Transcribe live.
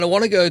I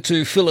want to go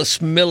to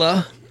Phyllis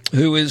Miller,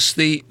 who is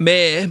the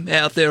mayor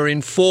out there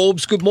in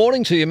Forbes. Good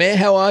morning to you, Mayor.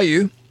 How are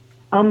you?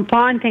 I'm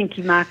fine, thank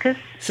you, Marcus.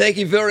 Thank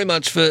you very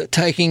much for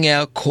taking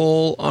our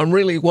call. I'm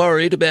really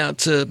worried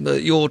about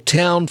your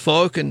town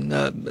folk, and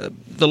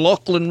the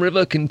Lachlan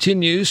River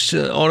continues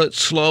on its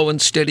slow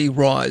and steady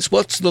rise.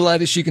 What's the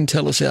latest you can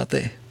tell us out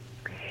there?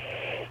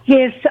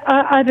 Yes,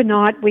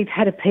 overnight we've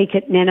had a peak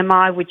at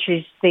Nanamai, which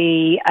is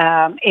the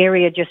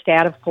area just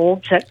out of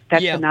Forbes.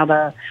 That's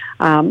another.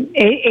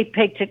 It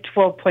peaked at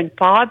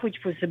 12.5,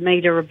 which was a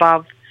metre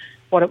above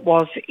what it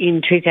was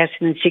in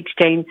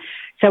 2016.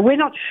 So we're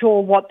not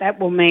sure what that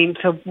will mean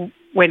for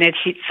when it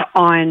hits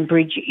Iron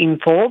Bridge in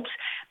Forbes,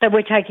 but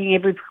we're taking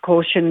every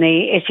precaution.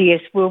 The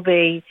SES will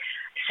be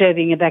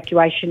serving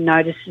evacuation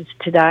notices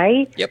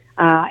today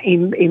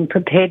in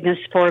preparedness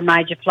for a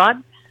major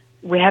flood.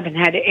 We haven't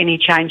had any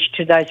change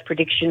to those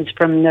predictions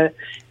from the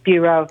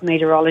Bureau of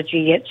Meteorology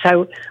yet,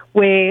 so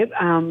we're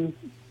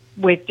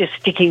just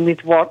sticking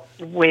with what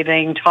we're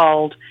being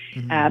told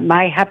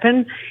may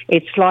happen.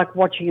 It's like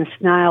watching a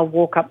snail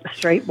walk up the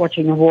street,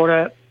 watching the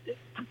water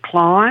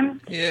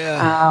climb.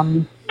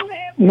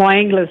 My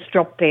anglers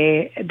dropped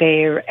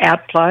their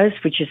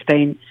outflows, which has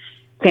been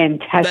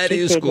fantastic. That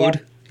is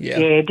good.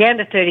 Down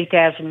to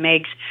 30,000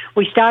 megs.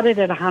 We started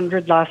at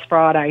 100 last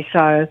Friday,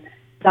 so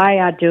they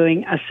are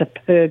doing a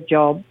superb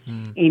job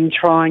in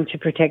trying to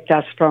protect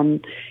us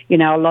from, a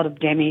lot of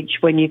damage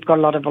when you've got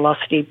a lot of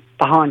velocity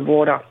behind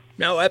water.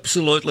 No,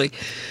 absolutely.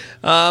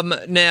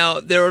 Now,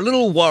 they're a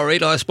little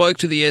worried. I spoke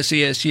to the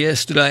SES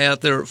yesterday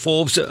out there at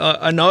Forbes.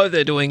 I know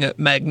they're doing a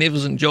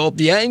magnificent job.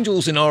 The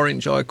Angels in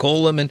Orange, I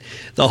call them, and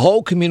the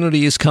whole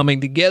community is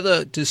coming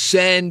together to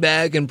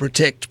sandbag and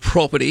protect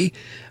property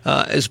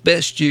as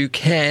best you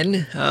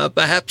can.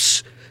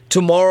 Perhaps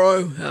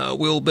tomorrow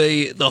will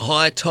be the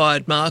high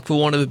tide mark, for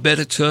want of a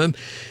better term.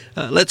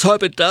 Let's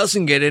hope it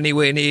doesn't get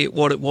anywhere near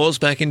what it was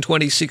back in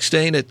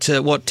 2016 at,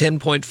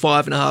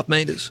 10.5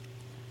 metres?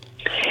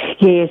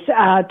 Yes,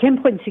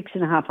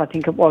 10.6.5 I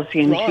think it was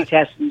in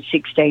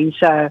 2016.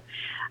 So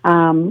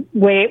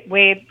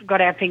we've got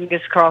our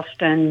fingers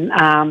crossed. And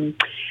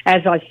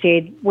as I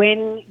said,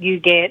 when you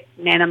get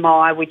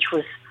Nanamai, which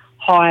was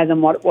higher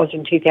than what it was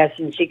in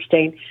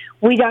 2016,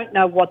 we don't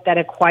know what that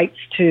equates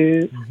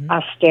to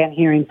us down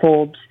here in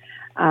Forbes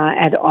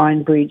at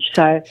Iron Bridge.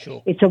 So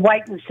it's a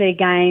wait-and-see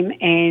game,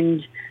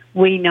 and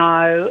we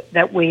know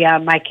that we are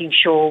making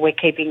sure we're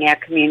keeping our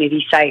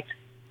community safe.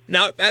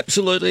 No,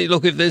 absolutely.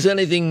 Look, if there's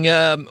anything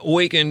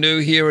we can do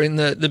here in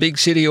the big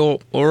city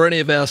or any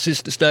of our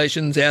sister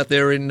stations out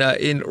there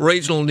in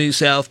regional New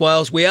South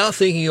Wales, we are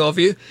thinking of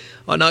you.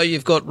 I know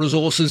you've got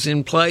resources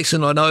in place,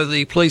 and I know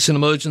the police and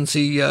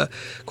emergency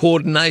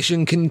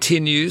coordination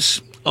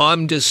continues.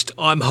 I'm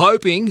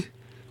hoping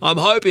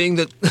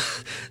that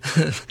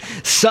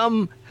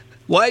some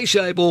way,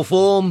 shape or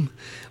form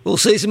we'll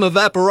see some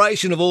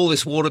evaporation of all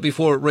this water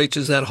before it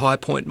reaches that high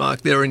point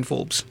mark there in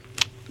Forbes.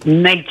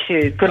 Me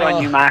too. Good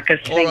on you, Marcus.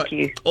 Thank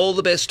you. All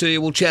the best to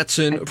you. We'll chat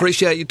soon.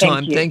 Appreciate your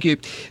time. Thank you.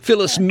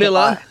 Phyllis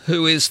Miller,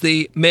 who is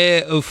the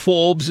Mayor of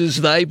Forbes,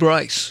 as they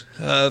brace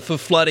for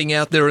flooding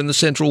out there in the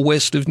central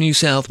west of New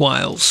South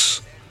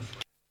Wales.